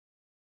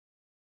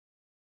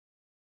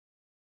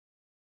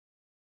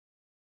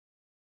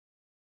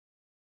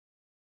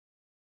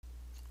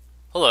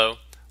Hello,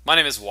 my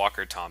name is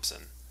Walker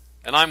Thompson,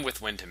 and I'm with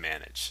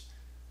WhenToManage.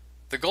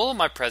 The goal of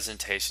my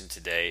presentation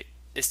today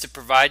is to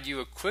provide you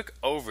a quick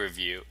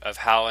overview of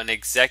how an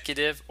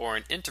executive or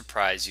an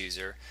enterprise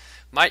user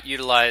might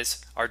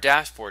utilize our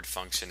dashboard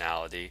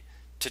functionality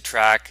to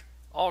track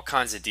all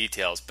kinds of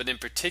details, but in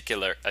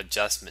particular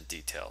adjustment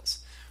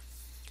details.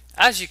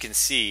 As you can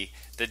see,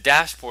 the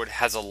dashboard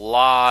has a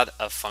lot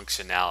of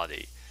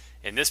functionality.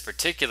 In this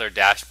particular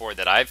dashboard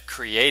that I've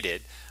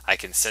created, I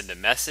can send a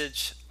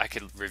message, I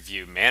can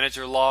review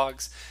manager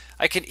logs,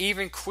 I can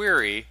even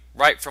query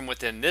right from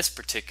within this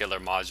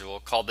particular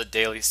module called the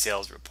Daily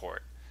Sales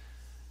Report.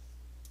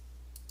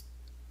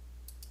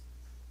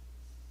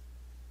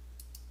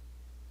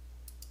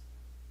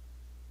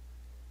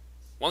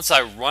 Once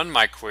I run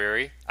my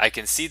query, I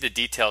can see the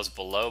details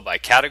below by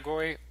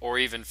category or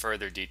even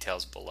further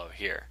details below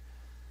here.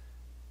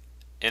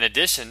 In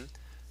addition,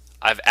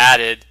 I've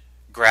added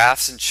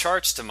graphs and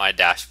charts to my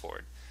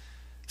dashboard.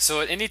 So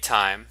at any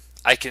time,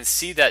 I can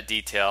see that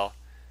detail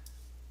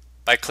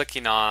by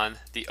clicking on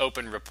the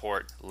Open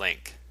Report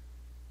link.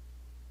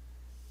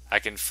 I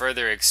can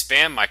further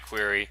expand my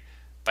query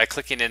by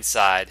clicking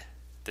inside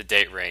the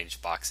date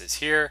range boxes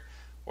here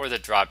or the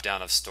drop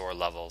down of store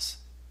levels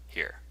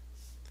here.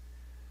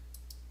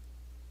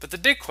 But the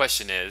big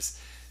question is,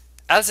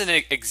 as an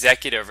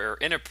executive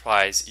or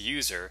enterprise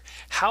user,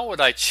 how would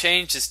I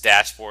change this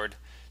dashboard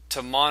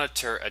to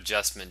monitor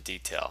adjustment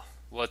detail?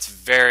 Well, it's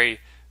very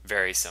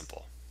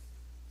simple.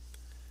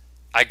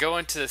 I go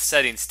into the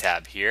Settings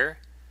tab here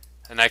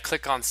and I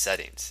click on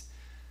Settings.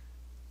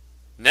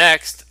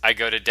 Next, I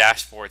go to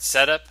Dashboard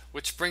Setup,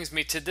 which brings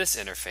me to this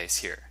interface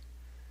here.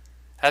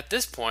 At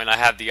this point, I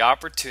have the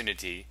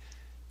opportunity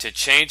to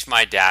change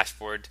my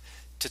dashboard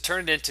to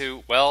turn it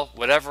into, well,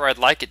 whatever I'd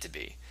like it to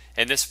be.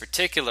 In this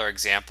particular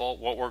example,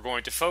 what we're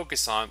going to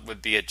focus on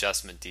would be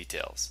adjustment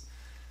details.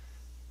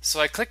 So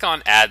I click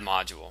on Add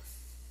Module.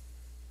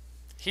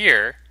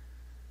 Here,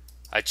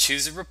 I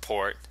choose a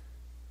report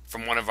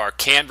from one of our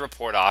canned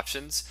report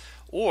options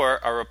or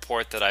a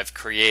report that I've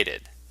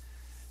created.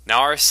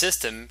 Now our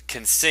system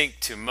can sync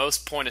to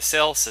most point of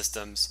sale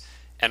systems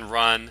and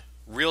run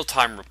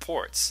real-time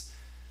reports.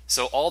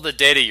 So all the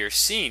data you're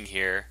seeing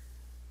here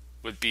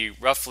would be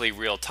roughly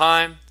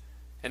real-time,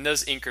 and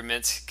those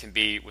increments can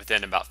be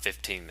within about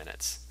 15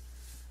 minutes.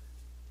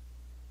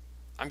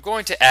 I'm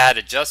going to add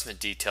adjustment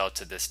detail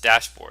to this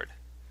dashboard.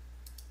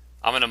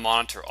 I'm going to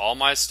monitor all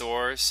my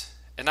stores,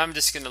 and I'm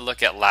just going to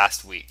look at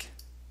last week.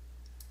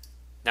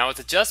 Now with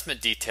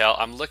adjustment detail,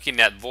 I'm looking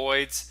at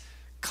voids,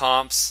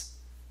 comps,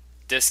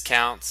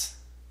 discounts,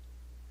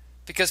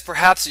 because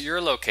perhaps at your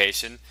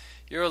location,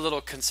 you're a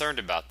little concerned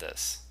about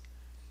this.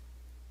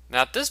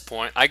 Now at this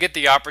point, I get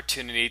the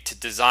opportunity to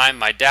design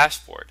my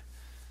dashboard.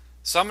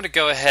 So I'm going to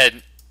go ahead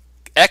and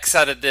X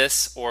out of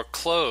this or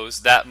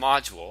close that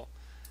module,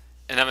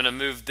 and I'm going to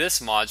move this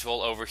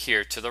module over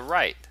here to the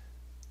right.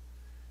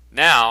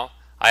 Now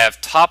I have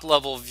top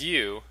level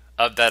view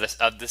of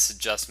this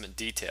adjustment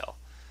detail.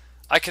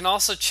 I can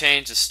also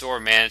change the store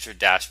manager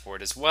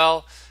dashboard as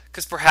well,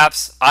 because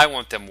perhaps I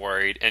want them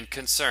worried and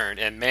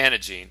concerned and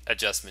managing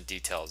adjustment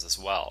details as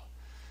well.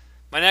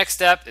 My next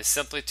step is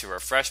simply to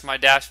refresh my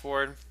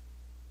dashboard,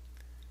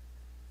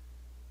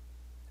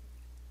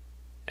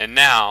 and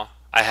now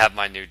I have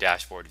my new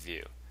dashboard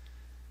view.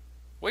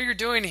 What you're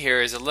doing here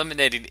is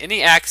eliminating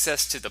any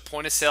access to the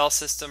point of sale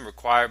system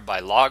required by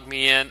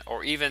LogMeIn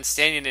or even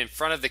standing in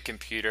front of the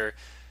computer,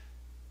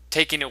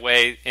 taking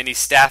away any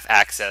staff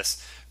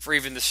access for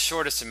even the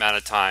shortest amount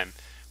of time,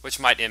 which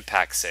might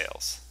impact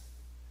sales.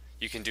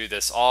 You can do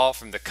this all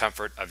from the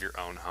comfort of your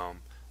own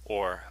home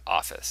or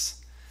office.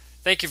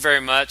 Thank you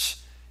very much,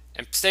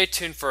 and stay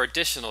tuned for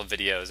additional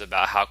videos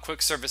about how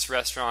quick service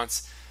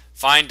restaurants,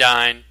 fine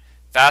dine,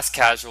 fast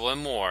casual,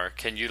 and more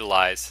can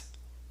utilize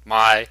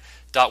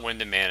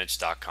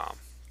my.whentomanage.com.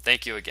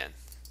 Thank you again.